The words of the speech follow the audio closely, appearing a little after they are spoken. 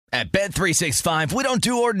At Bet365, we don't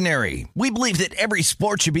do ordinary. We believe that every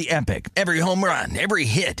sport should be epic. Every home run, every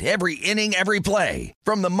hit, every inning, every play.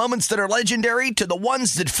 From the moments that are legendary to the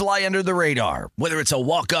ones that fly under the radar. Whether it's a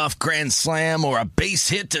walk-off grand slam or a base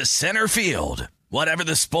hit to center field. Whatever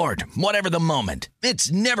the sport, whatever the moment.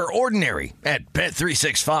 It's never ordinary at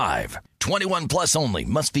Bet365. 21 plus only.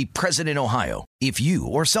 Must be present in Ohio. If you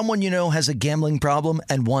or someone you know has a gambling problem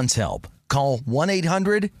and wants help, call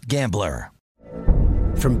 1-800-GAMBLER.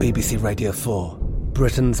 From BBC Radio 4,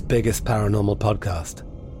 Britain's biggest paranormal podcast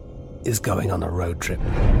is going on a road trip.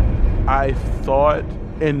 I thought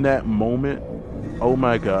in that moment, oh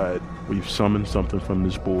my God, we've summoned something from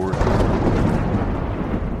this board.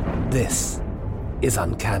 This is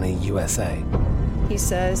Uncanny USA. He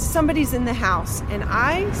says, somebody's in the house, and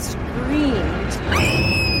I screamed.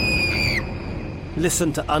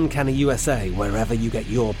 Listen to Uncanny USA wherever you get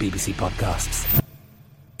your BBC podcasts,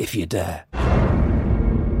 if you dare.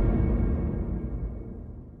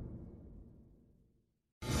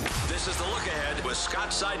 This is The Look Ahead with Scott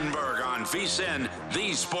Seidenberg on VSiN,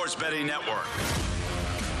 the Sports Betting Network.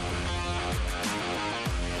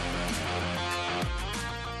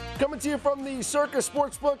 Coming to you from the Circus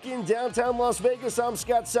Sportsbook in downtown Las Vegas, I'm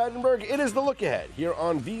Scott Seidenberg. It is The Look Ahead here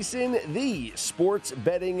on VSiN, the Sports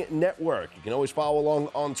Betting Network. You can always follow along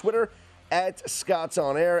on Twitter at Scott's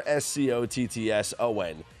On Air,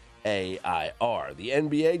 SCOTTSONAIR. The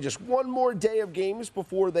NBA, just one more day of games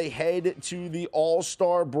before they head to the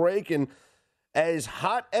All-Star break. And as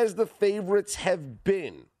hot as the favorites have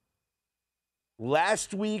been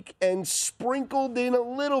last week and sprinkled in a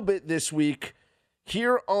little bit this week,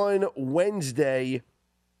 here on Wednesday,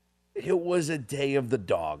 it was a day of the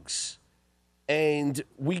dogs. And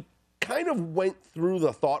we kind of went through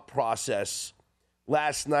the thought process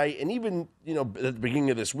last night and even, at the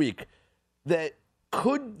beginning of this week, that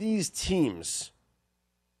could these teams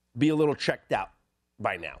be a little checked out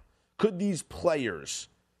by now? Could these players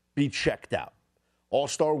be checked out?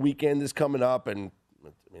 All-Star Weekend is coming up, and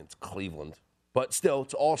it's Cleveland. But still,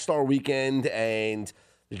 it's All-Star Weekend, and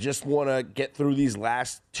they just want to get through these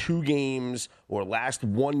last two games or last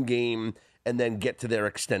one game and then get to their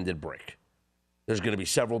extended break. There's going to be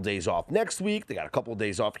several days off next week. They got a couple of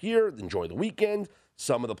days off here. Enjoy the weekend.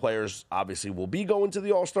 Some of the players obviously will be going to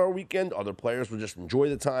the All-Star Weekend. Other players will just enjoy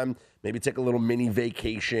the time, maybe take a little mini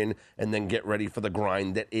vacation, and then get ready for the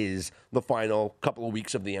grind that is the final couple of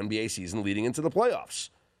weeks of the NBA season leading into the playoffs.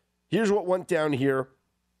 Here's what went down here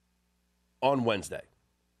on Wednesday.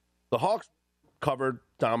 The Hawks covered,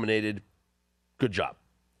 dominated. Good job.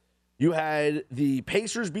 You had the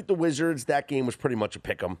Pacers beat the Wizards. That game was pretty much a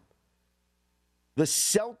pick'em. The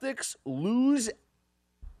Celtics lose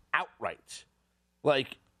outright.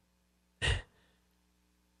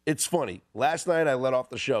 It's funny. Last night I let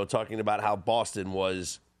off the show talking about how Boston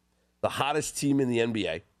was the hottest team in the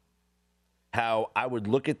NBA. How I would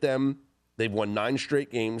look at them. They've won 9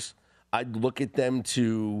 straight games. I'd look at them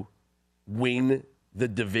to win the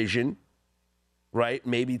division. Right?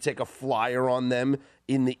 Maybe take a flyer on them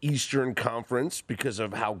in the Eastern Conference because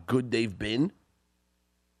of how good they've been.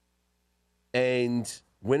 And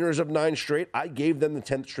winners of 9 straight, I gave them the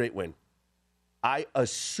 10th straight win. I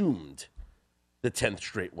assumed the 10th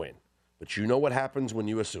straight win. But you know what happens when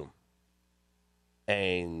you assume.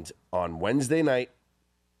 And on Wednesday night,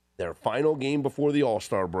 their final game before the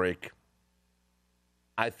All-Star break,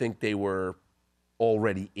 I think they were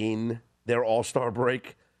already in their All-Star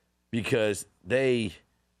break, because they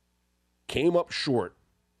came up short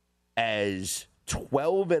as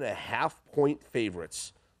 12.5-point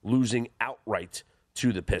favorites, losing outright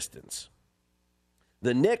to the Pistons.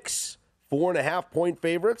 The Knicks, 4.5-point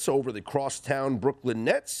favorites over the crosstown Brooklyn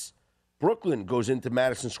Nets. Brooklyn goes into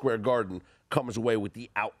Madison Square Garden, comes away with the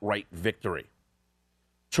outright victory.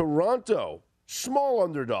 Toronto, small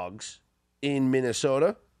underdogs in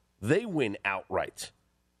Minnesota. They win outright.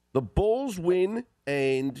 The Bulls win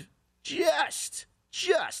and just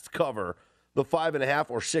cover the 5.5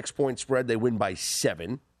 or 6-point spread. They win by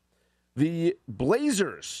 7. The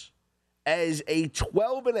Blazers, as a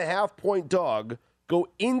 12.5-point dog, go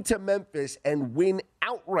into Memphis and win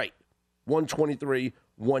outright,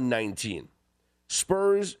 123-119.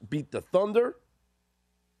 Spurs beat the Thunder,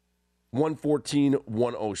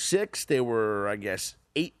 114-106. They were,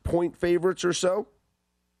 8-point favorites or so.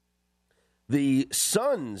 The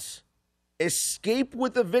Suns escape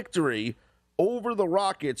with a victory over the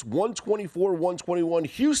Rockets, 124-121.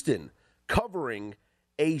 Houston covering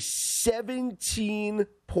a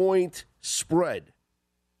 17-point spread.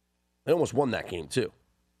 They almost won that game, too.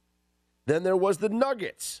 Then there was the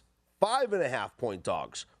Nuggets, 5.5-point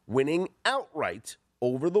dogs, winning outright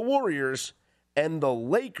over the Warriors and the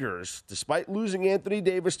Lakers, despite losing Anthony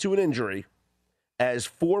Davis to an injury, as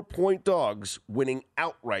 4-point dogs, winning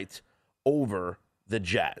outright over the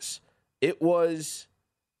Jazz. It was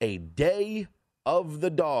a day of the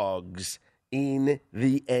dogs in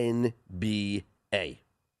the NBA.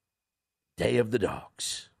 Day of the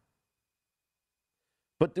dogs.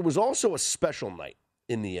 But there was also a special night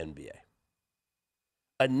in the NBA.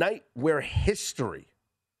 A night where history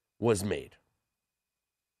was made.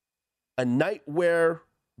 A night where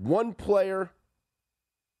one player,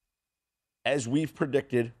 as we've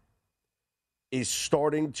predicted, is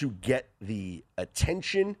starting to get the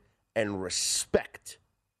attention and respect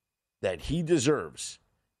that he deserves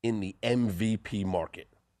in the MVP market.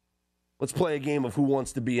 Let's play a game of Who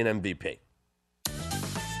Wants to Be an MVP.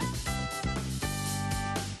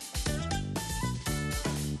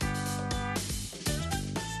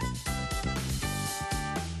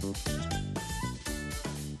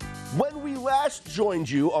 When we last joined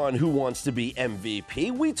you on Who Wants to Be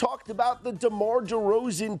MVP, we talked about the DeMar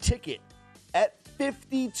DeRozan ticket at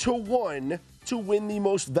 50-1 to win the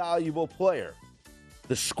most valuable player.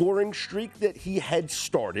 The scoring streak that he had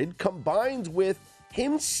started, combined with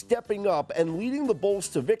him stepping up and leading the Bulls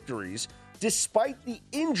to victories despite the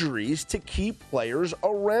injuries to key players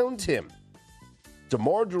around him.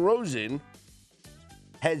 DeMar DeRozan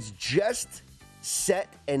has just set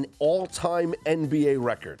an all-time NBA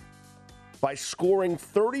record by scoring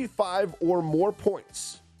 35 or more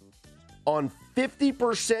points on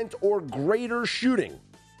 50% or greater shooting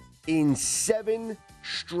in 7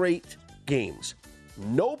 straight games.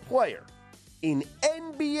 No player in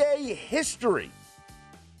NBA history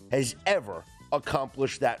has ever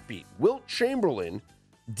accomplished that feat. Wilt Chamberlain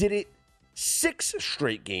did it 6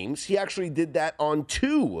 straight games. He actually did that on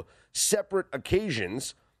 2 separate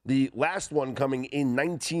occasions, the last one coming in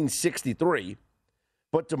 1963.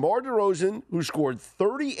 But DeMar DeRozan, who scored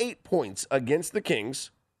 38 points against the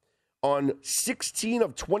Kings on 16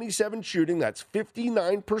 of 27 shooting, that's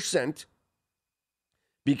 59%,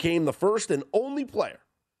 became the first and only player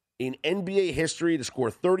in NBA history to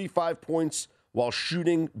score 35 points while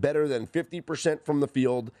shooting better than 50% from the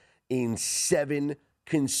field in 7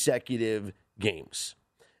 consecutive games.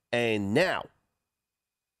 And now,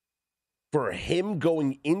 for him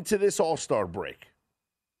going into this All-Star break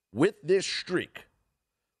with this streak,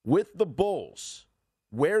 with the Bulls,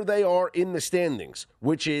 where they are in the standings,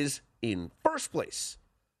 which is in first place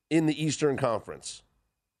in the Eastern Conference,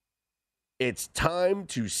 it's time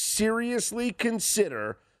to seriously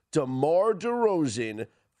consider DeMar DeRozan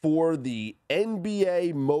for the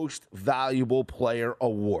NBA Most Valuable Player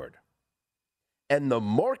award. And the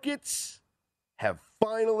markets have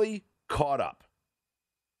finally caught up.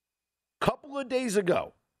 A couple of days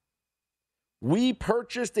ago, we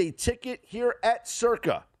purchased a ticket here at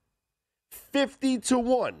Circa,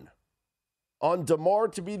 50-1 on DeMar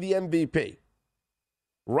to be the MVP.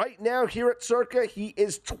 Right now here at Circa, he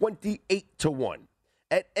is 28-1.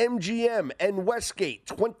 At MGM and Westgate,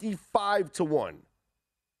 25-1.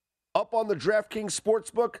 Up on the DraftKings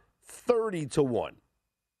Sportsbook, 30-1.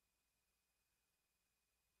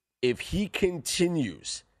 If he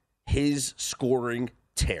continues his scoring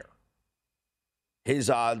tear, his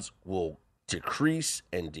odds will decrease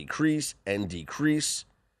and decrease and decrease.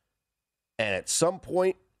 And at some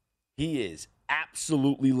point, he is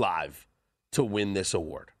absolutely live to win this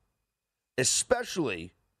award.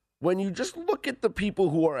 Especially when you just look at the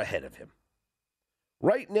people who are ahead of him.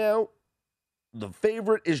 Right now, the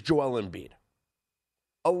favorite is Joel Embiid.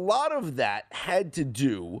 A lot of that had to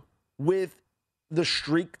do with the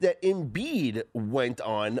streak that Embiid went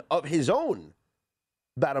on of his own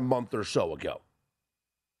about a month or so ago.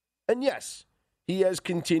 And yes, he has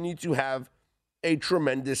continued to have a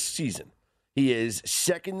tremendous season. He is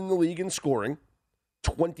second in the league in scoring,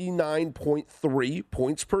 29.3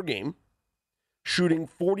 points per game, shooting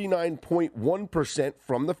 49.1%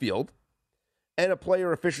 from the field, and a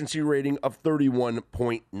player efficiency rating of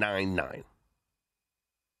 31.99.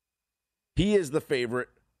 He is the favorite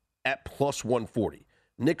at plus 140.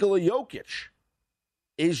 Nikola Jokic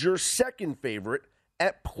is your second favorite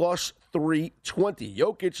at plus 320.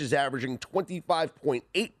 Jokic is averaging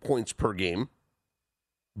 25.8 points per game,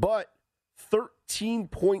 but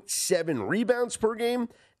 13.7 rebounds per game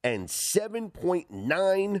and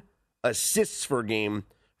 7.9 assists per game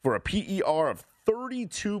for a PER of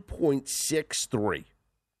 32.63.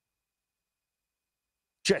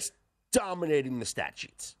 Just dominating the stat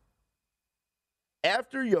sheets.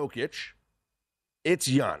 After Jokic, it's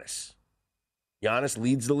Giannis. Giannis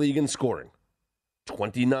leads the league in scoring.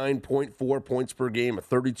 29.4 points per game, a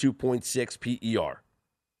 32.6 PER.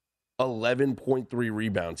 11.3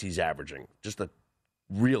 rebounds he's averaging. Just a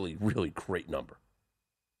really, really great number.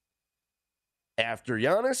 After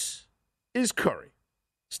Giannis is Curry.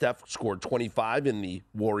 Steph scored 25 in the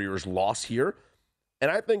Warriors' loss here. And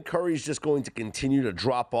I think Curry's just going to continue to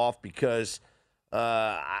drop off because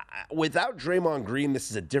without Draymond Green, this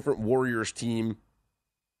is a different Warriors team.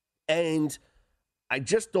 And I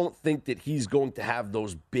just don't think that he's going to have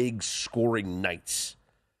those big scoring nights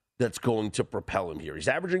that's going to propel him here. He's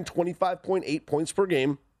averaging 25.8 points per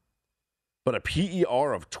game, but a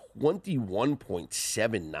PER of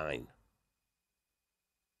 21.79.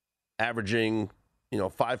 Averaging,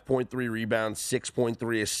 5.3 rebounds,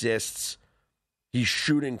 6.3 assists. He's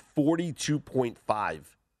shooting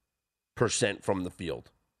 42.5% from the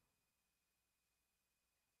field.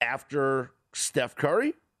 After Steph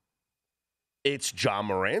Curry, it's Ja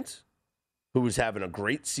Morant, who is having a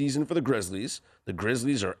great season for the Grizzlies. The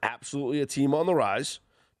Grizzlies are absolutely a team on the rise.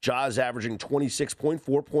 Ja is averaging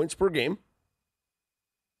 26.4 points per game.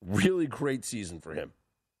 Really great season for him.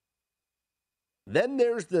 Then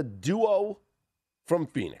there's the duo from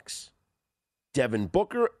Phoenix. Devin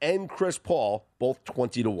Booker and Chris Paul, both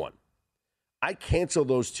 20-1. I cancel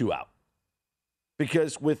those two out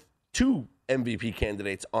because with two MVP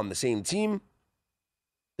candidates on the same team,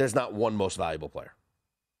 there's not one most valuable player.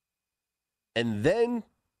 And then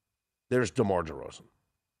there's DeMar DeRozan.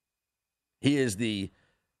 He is the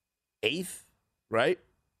 8th, right?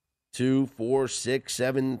 2, 4, 6,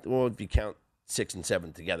 7. Well, if you count 6 and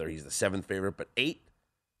 7 together, he's the 7th favorite, but 8.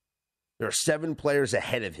 There are 7 players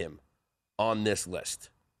ahead of him on this list.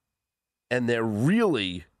 And there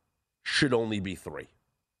really should only be 3.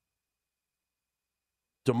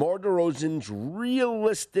 DeMar DeRozan's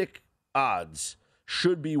realistic odds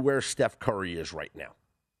should be where Steph Curry is right now.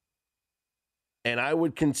 And I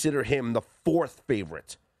would consider him the 4th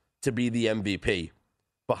favorite to be the MVP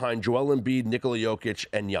behind Joel Embiid, Nikola Jokic,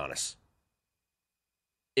 and Giannis.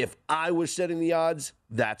 If I was setting the odds,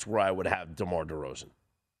 that's where I would have DeMar DeRozan.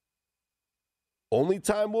 Only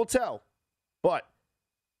time will tell, but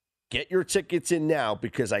get your tickets in now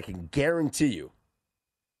because I can guarantee you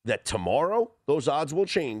that tomorrow those odds will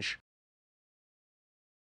change.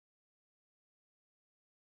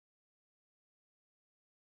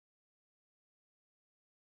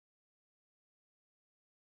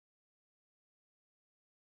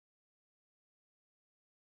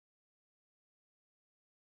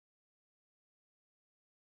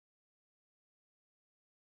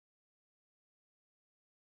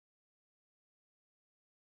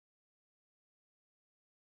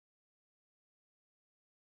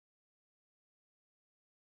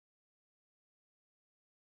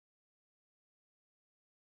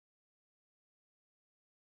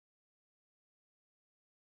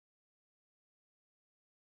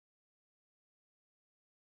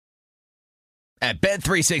 At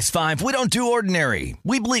Bet365, we don't do ordinary.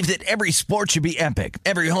 We believe that every sport should be epic.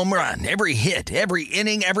 Every home run, every hit, every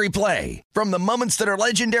inning, every play. From the moments that are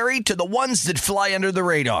legendary to the ones that fly under the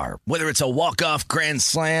radar. Whether it's a walk-off grand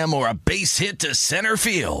slam or a base hit to center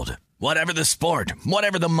field. Whatever the sport,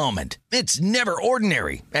 whatever the moment. It's never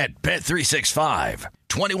ordinary at Bet365.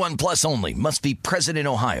 21 plus only. Must be present in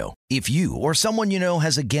Ohio. If you or someone you know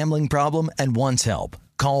has a gambling problem and wants help,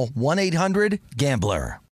 call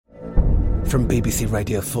 1-800-GAMBLER. From BBC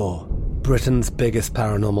Radio 4, Britain's biggest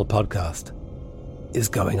paranormal podcast is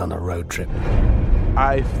going on a road trip.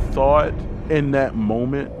 I thought in that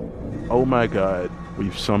moment, oh my God,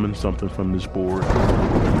 we've summoned something from this board.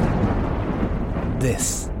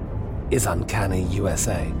 This is Uncanny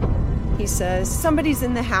USA. He says, somebody's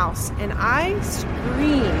in the house, and I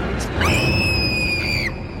screamed.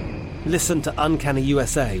 Listen to Uncanny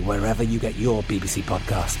USA wherever you get your BBC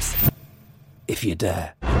podcasts, if you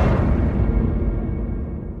dare.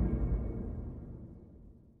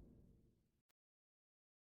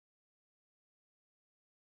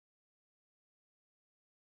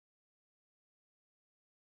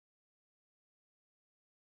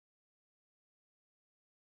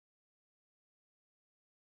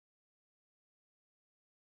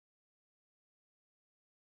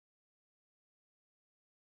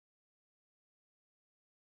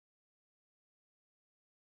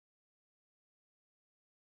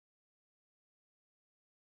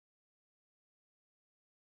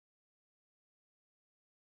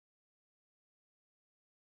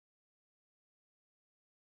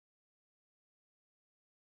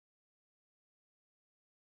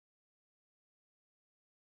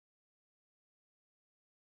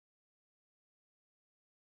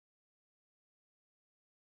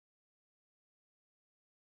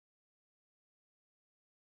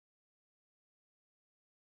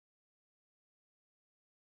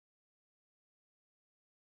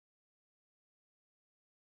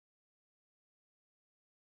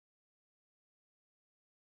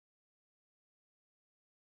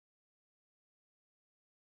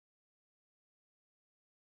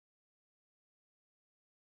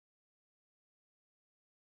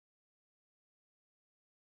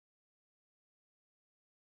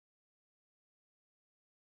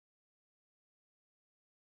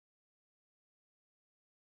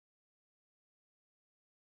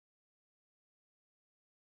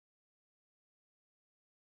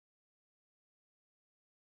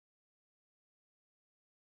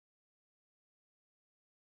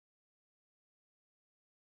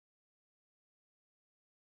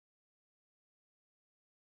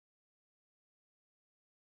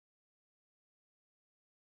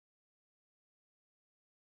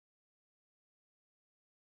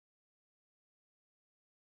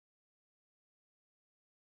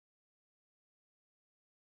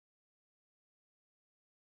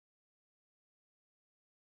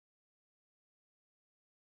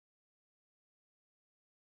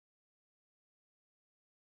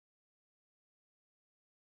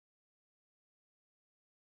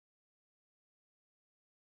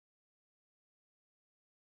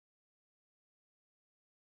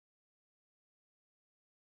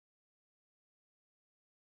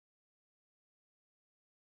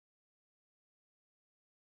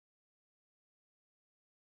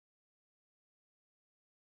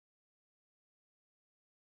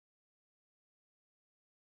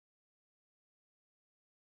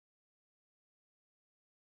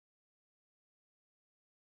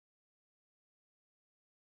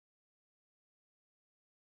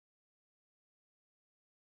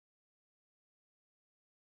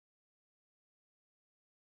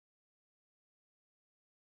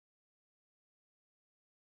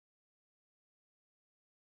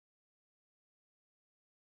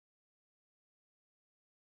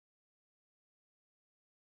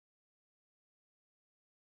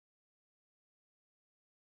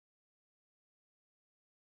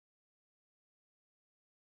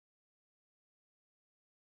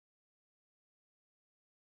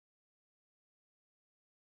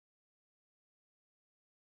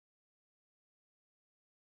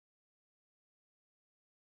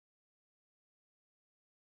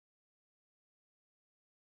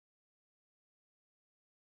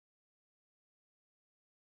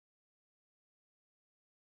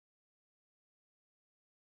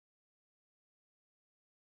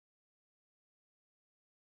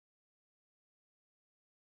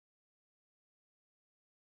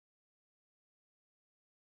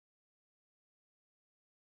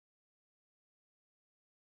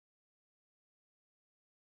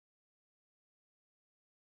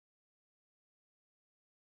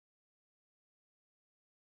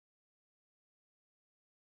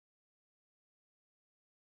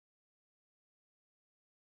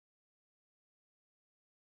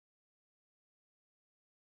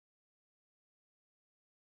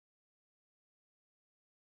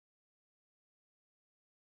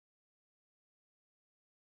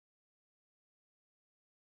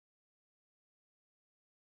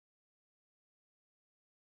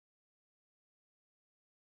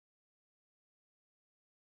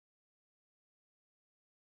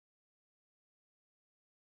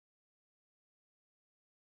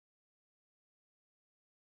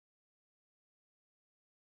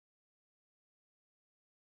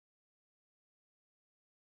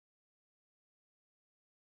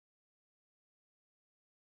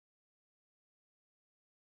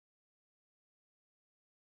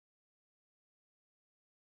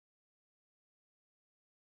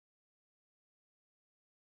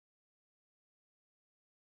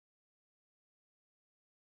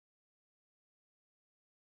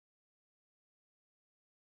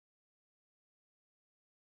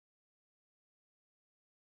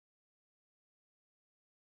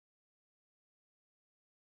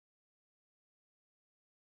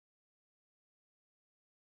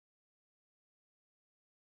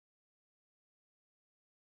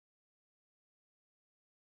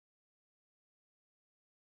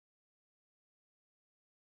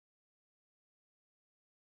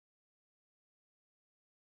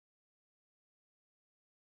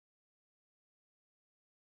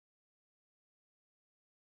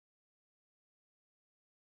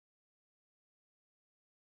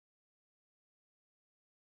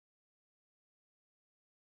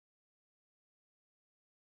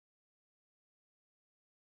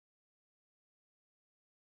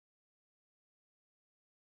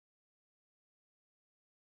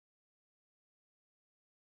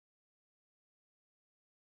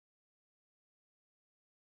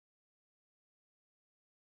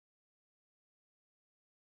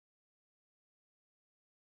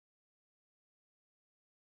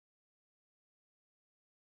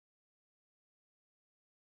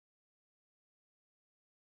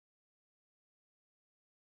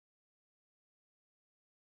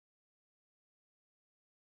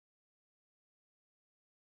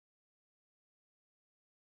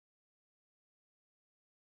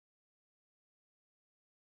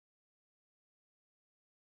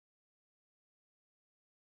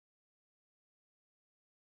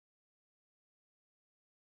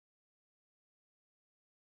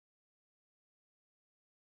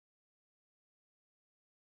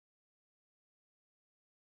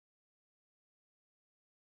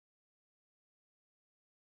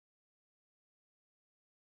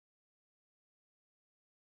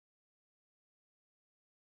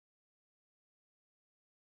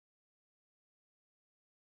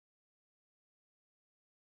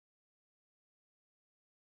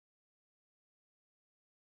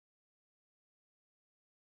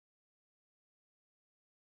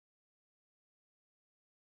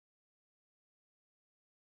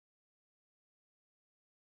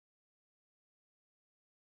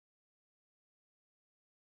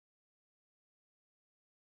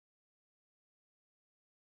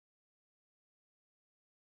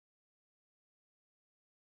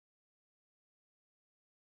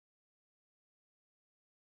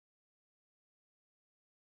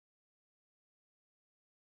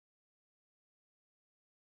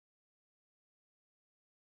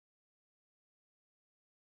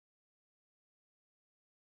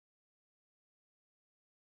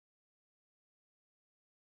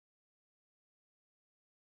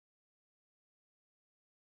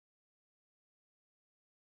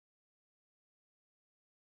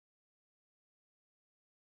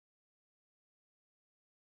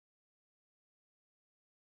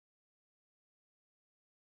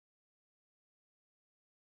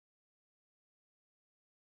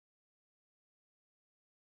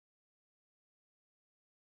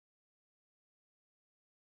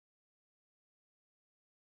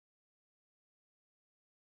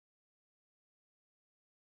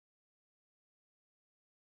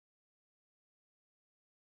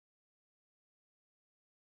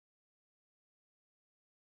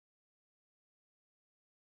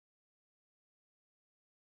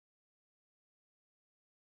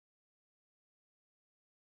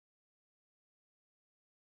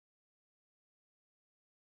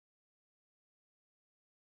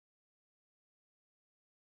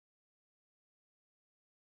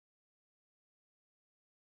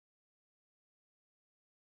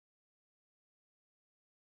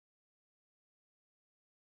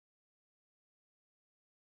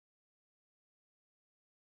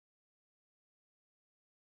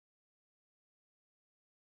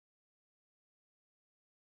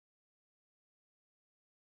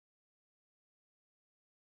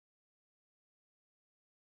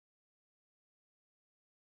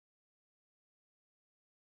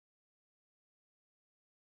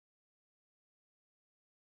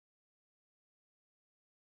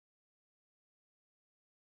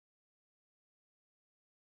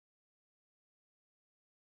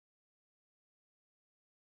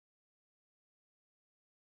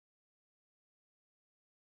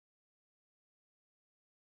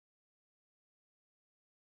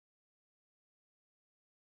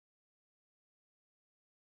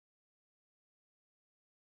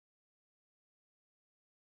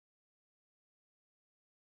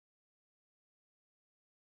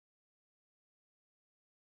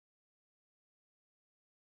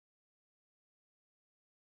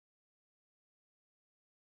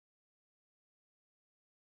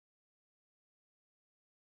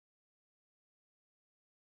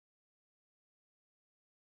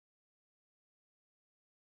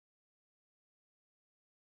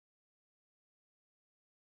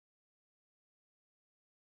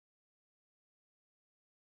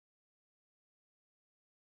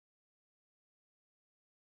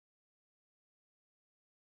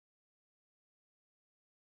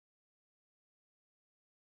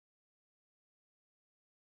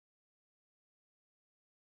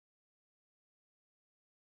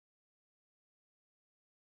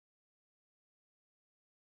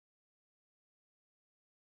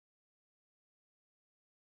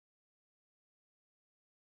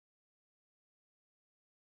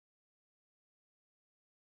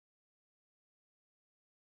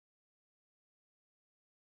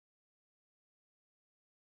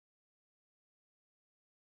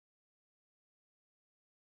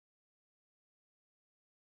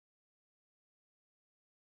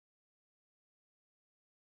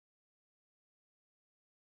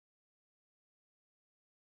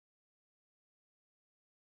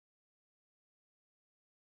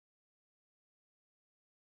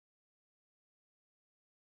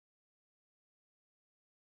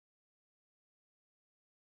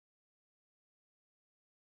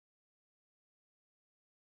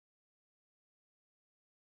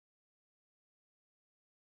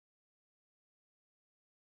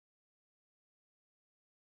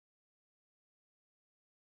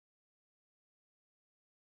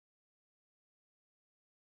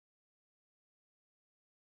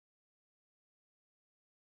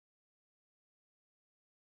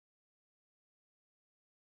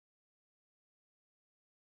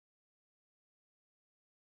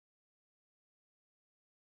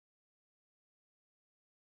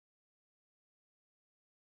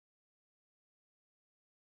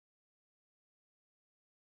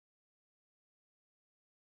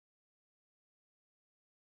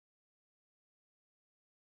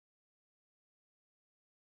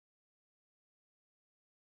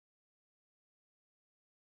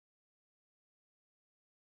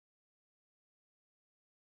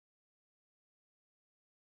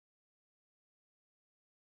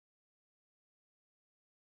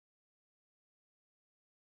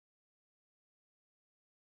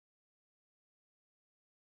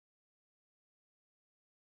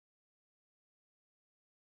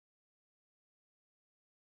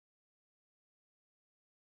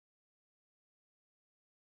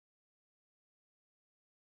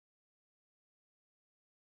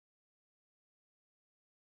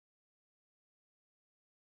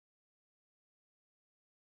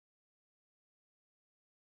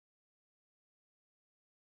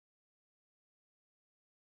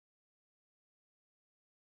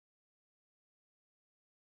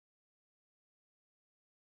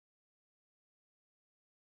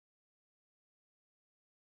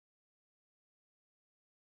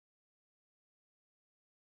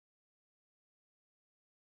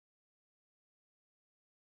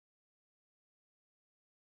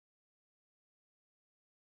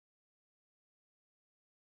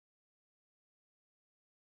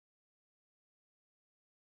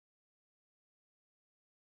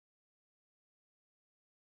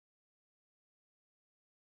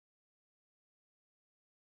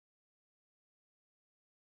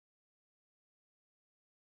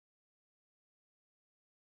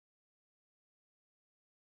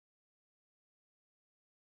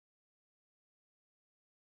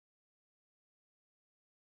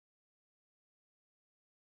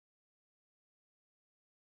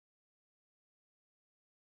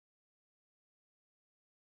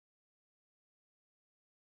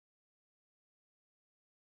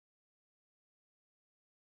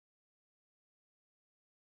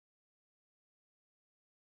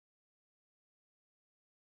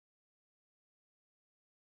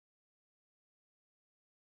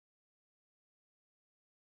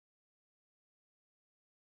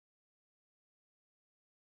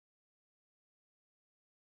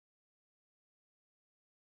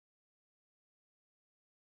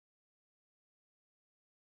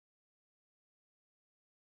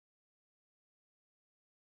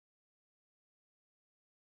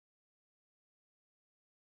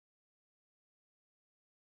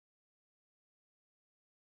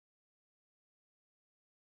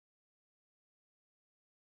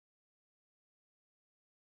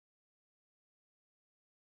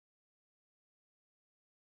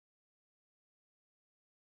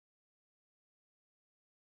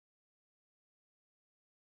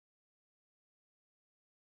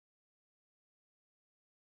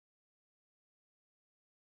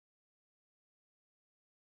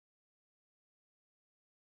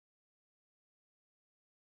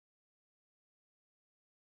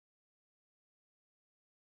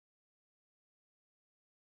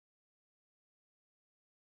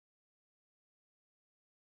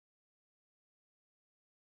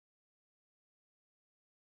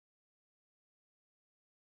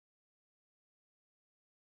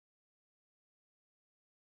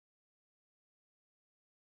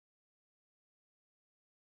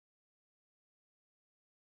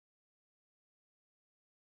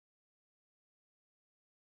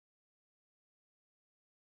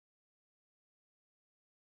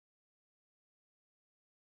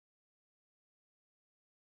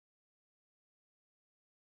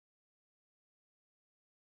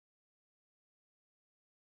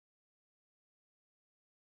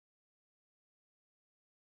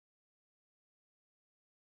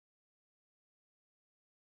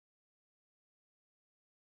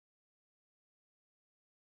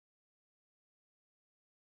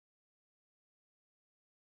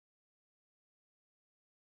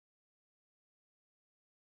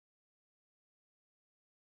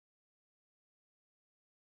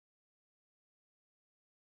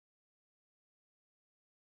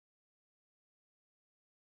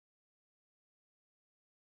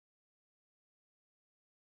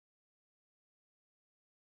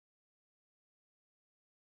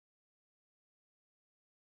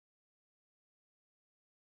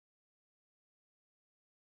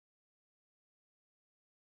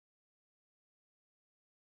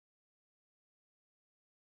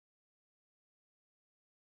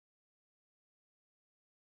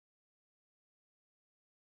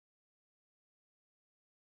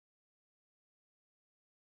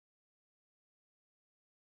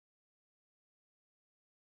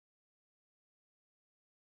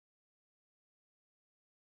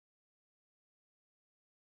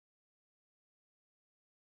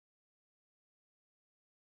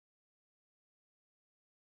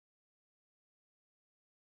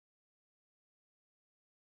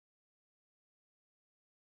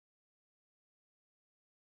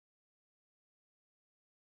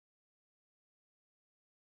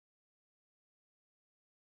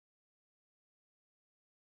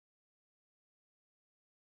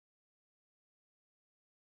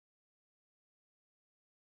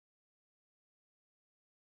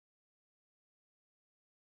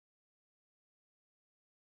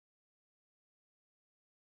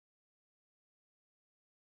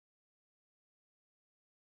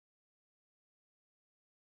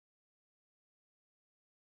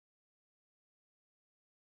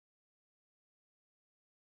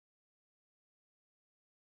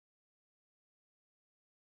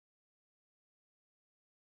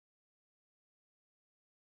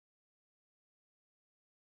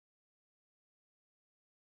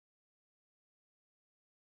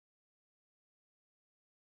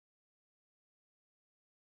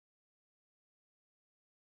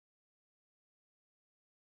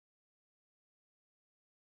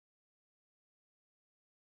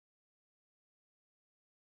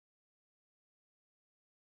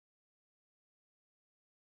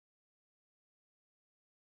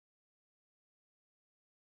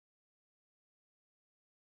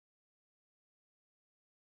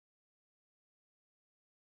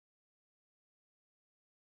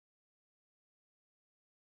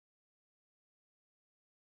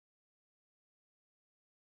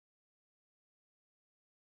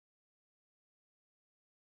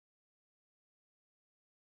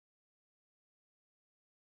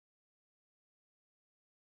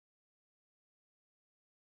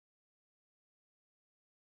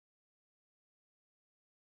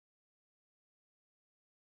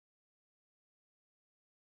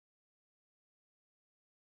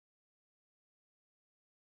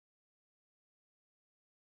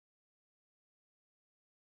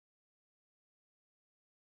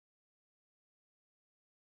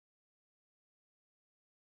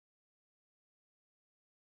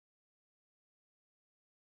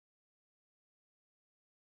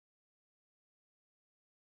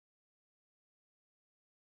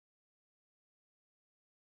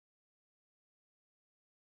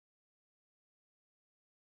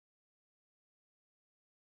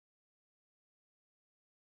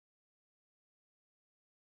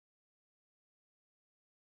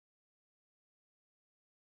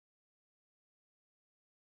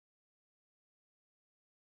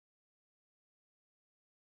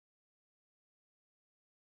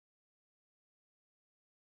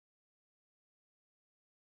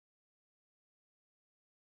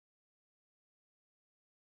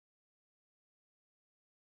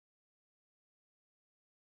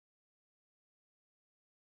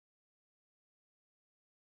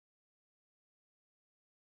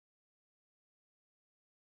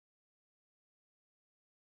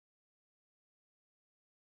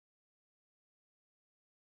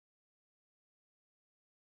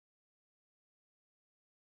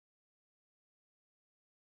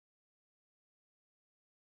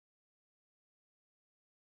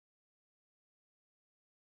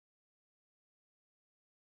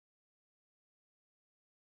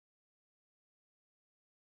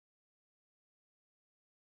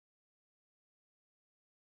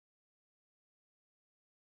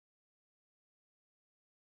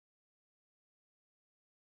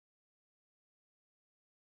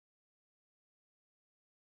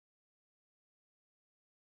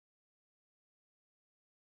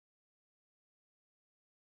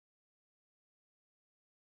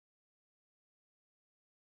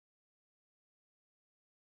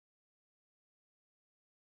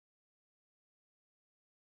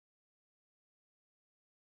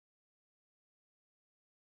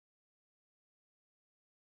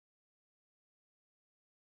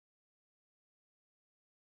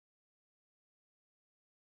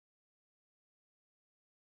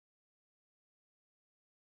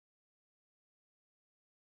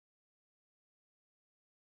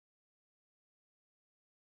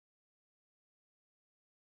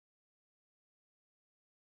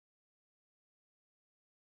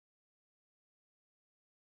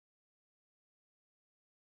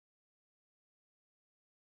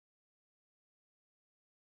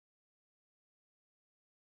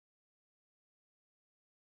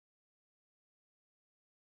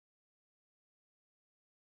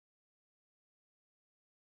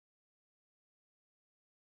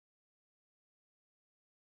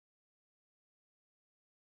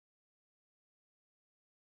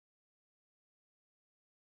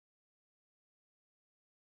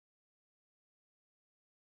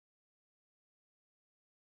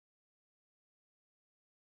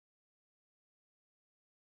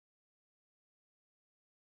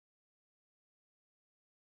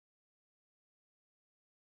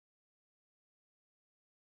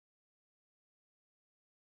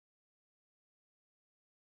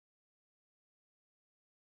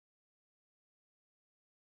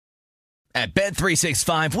 At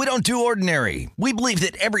Bet365, we don't do ordinary. We believe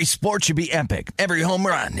that every sport should be epic. Every home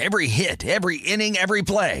run, every hit, every inning, every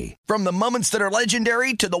play. From the moments that are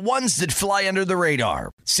legendary to the ones that fly under the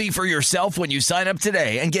radar. See for yourself when you sign up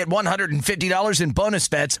today and get $150 in bonus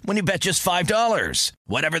bets when you bet just $5.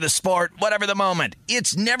 Whatever the sport, whatever the moment,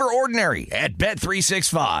 it's never ordinary at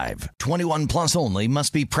Bet365. 21 plus only.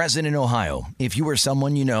 Must be present in Ohio. If you or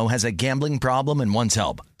someone you know has a gambling problem and wants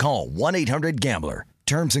help, call 1-800-GAMBLER.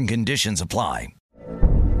 Terms and conditions apply.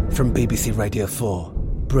 From BBC Radio 4,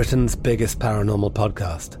 Britain's biggest paranormal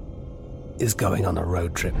podcast is going on a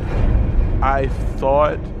road trip. I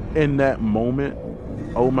thought in that moment,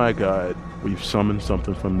 oh my God, we've summoned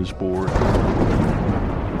something from this board.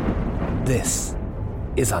 This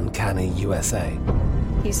is Uncanny USA.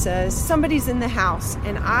 He says, somebody's in the house,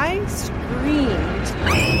 and I screamed.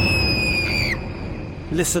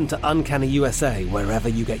 Listen to Uncanny USA wherever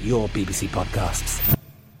you get your BBC podcasts,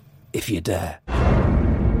 if you dare.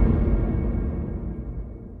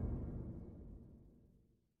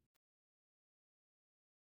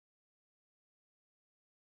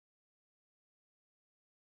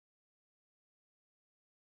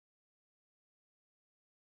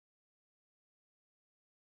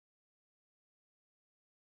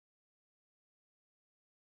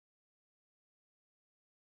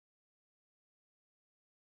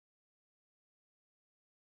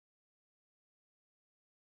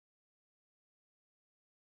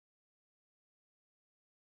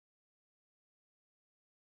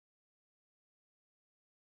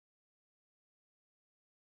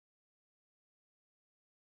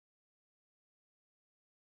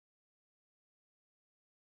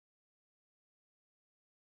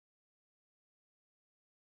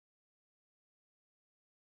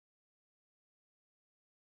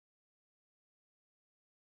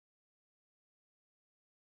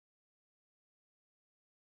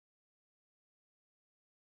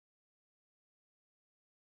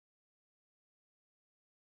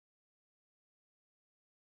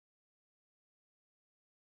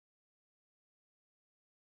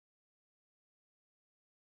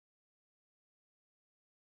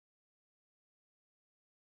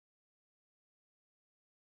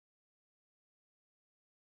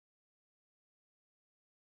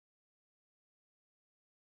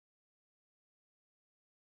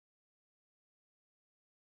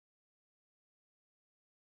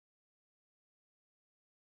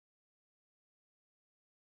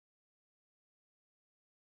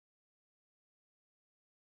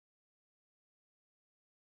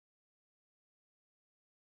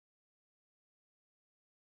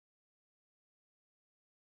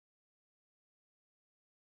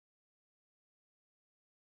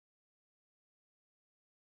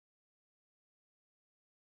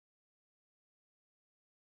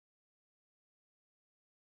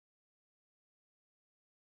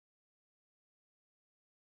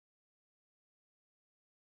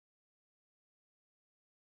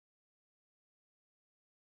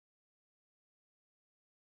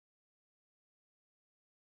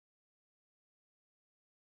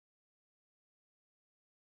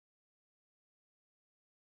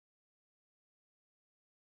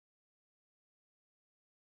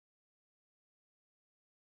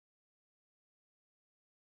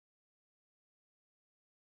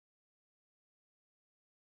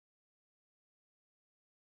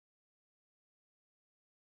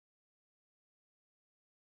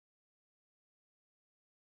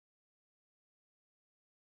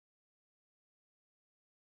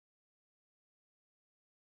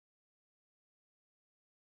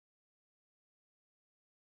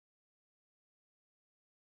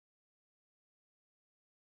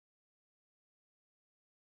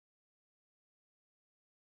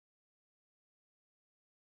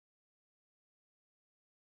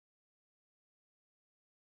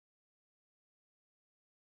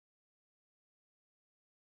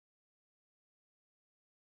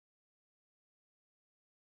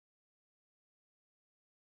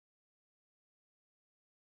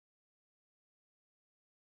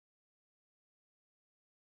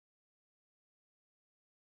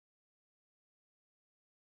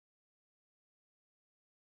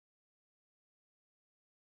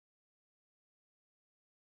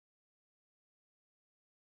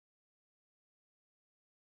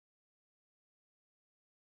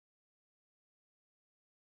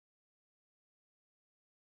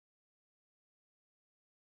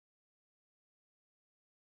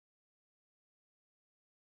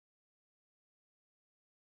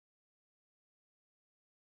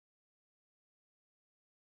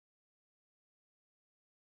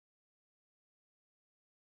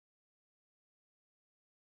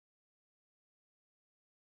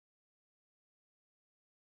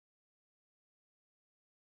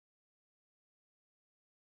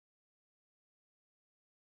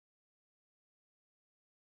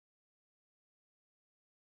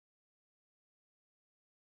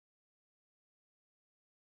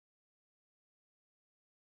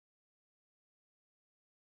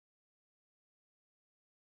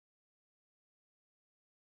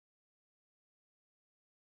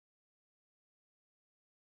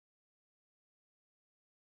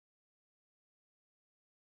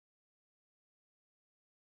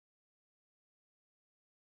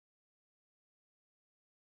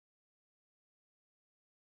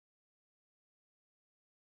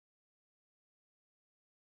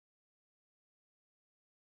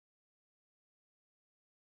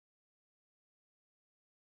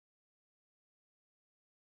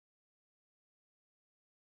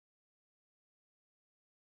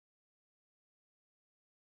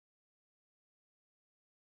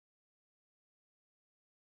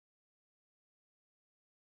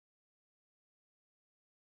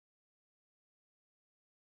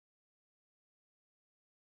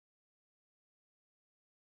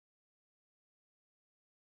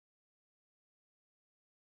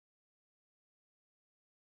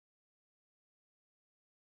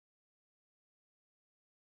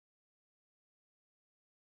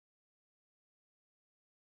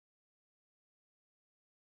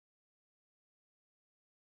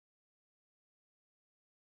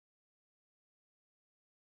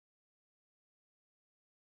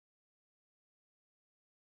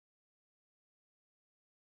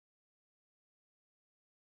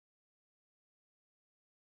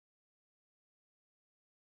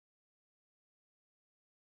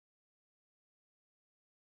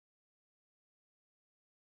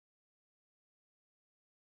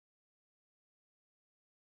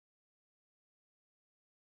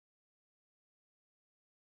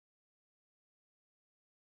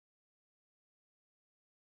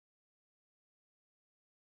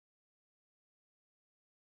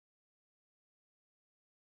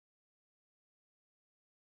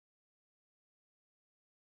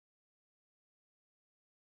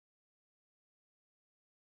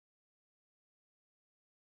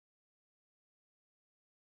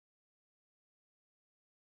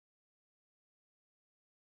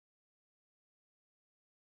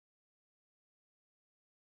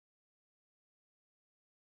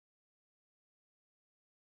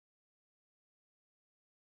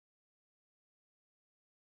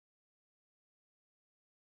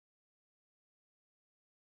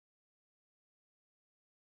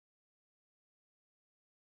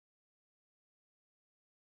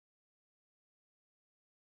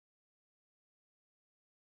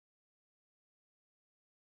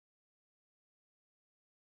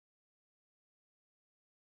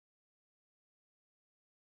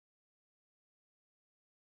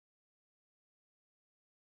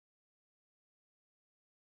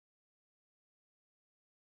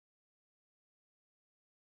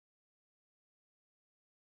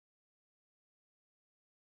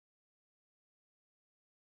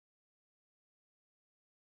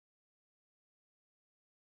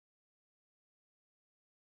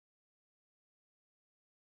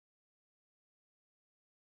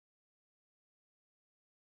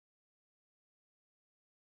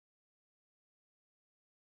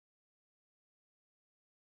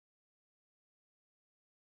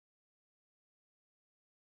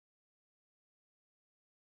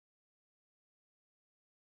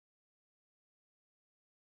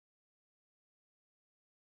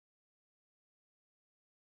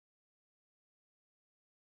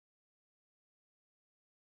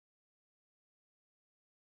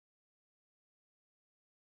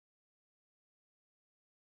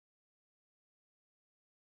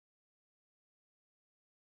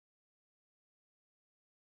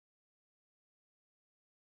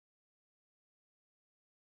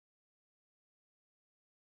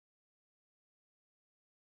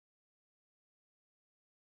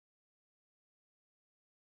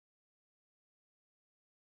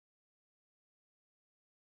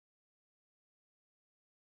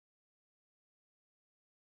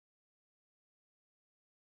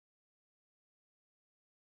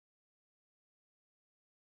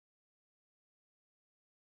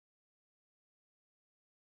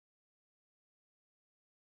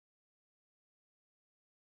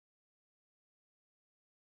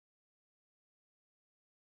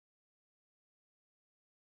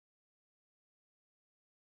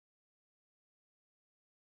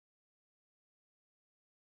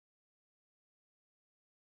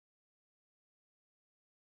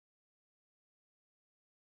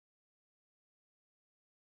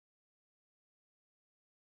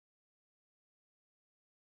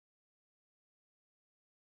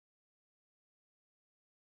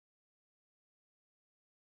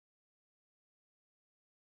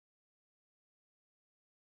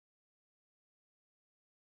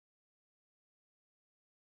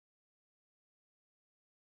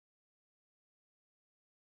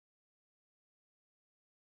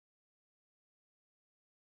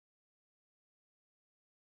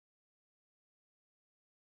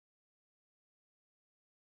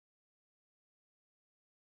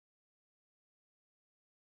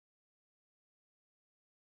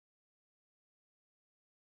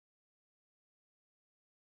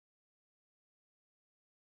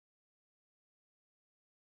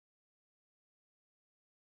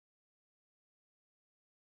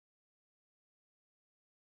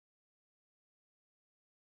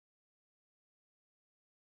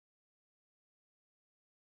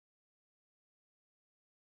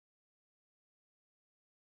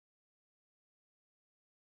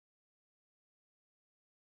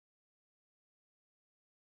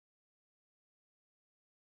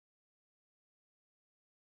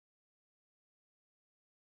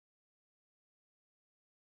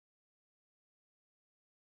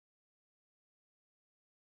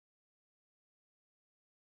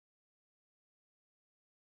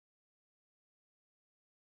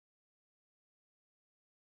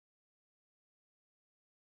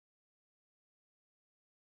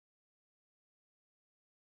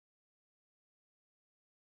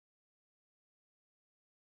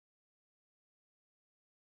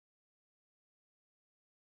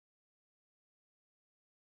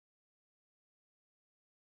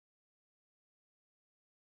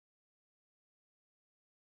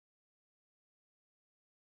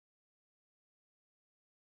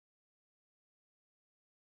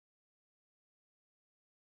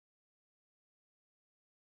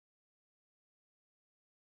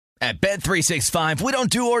 At Bet365, we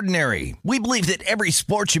don't do ordinary. We believe that every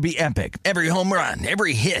sport should be epic. Every home run,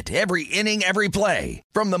 every hit, every inning, every play.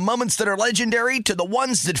 From the moments that are legendary to the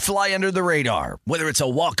ones that fly under the radar. Whether it's a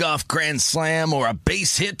walk-off grand slam or a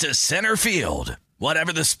base hit to center field.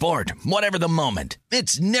 Whatever the sport, whatever the moment.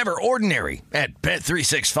 It's never ordinary at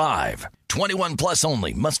Bet365. 21 plus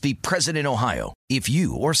only. Must be present in Ohio. If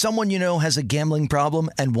you or someone you know has a gambling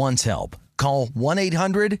problem and wants help, call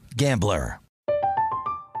 1-800-GAMBLER.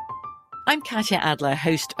 I'm Katya Adler,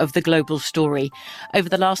 host of The Global Story. Over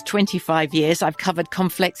the last 25 years, I've covered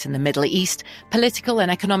conflicts in the Middle East, political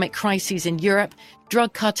and economic crises in Europe,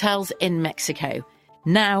 drug cartels in Mexico.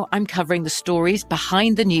 Now I'm covering the stories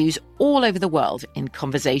behind the news all over the world in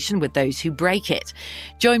conversation with those who break it.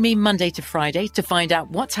 Join me Monday to Friday to find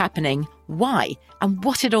out what's happening, why, and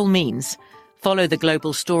what it all means. Follow The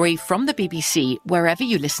Global Story from the BBC wherever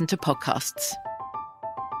you listen to podcasts.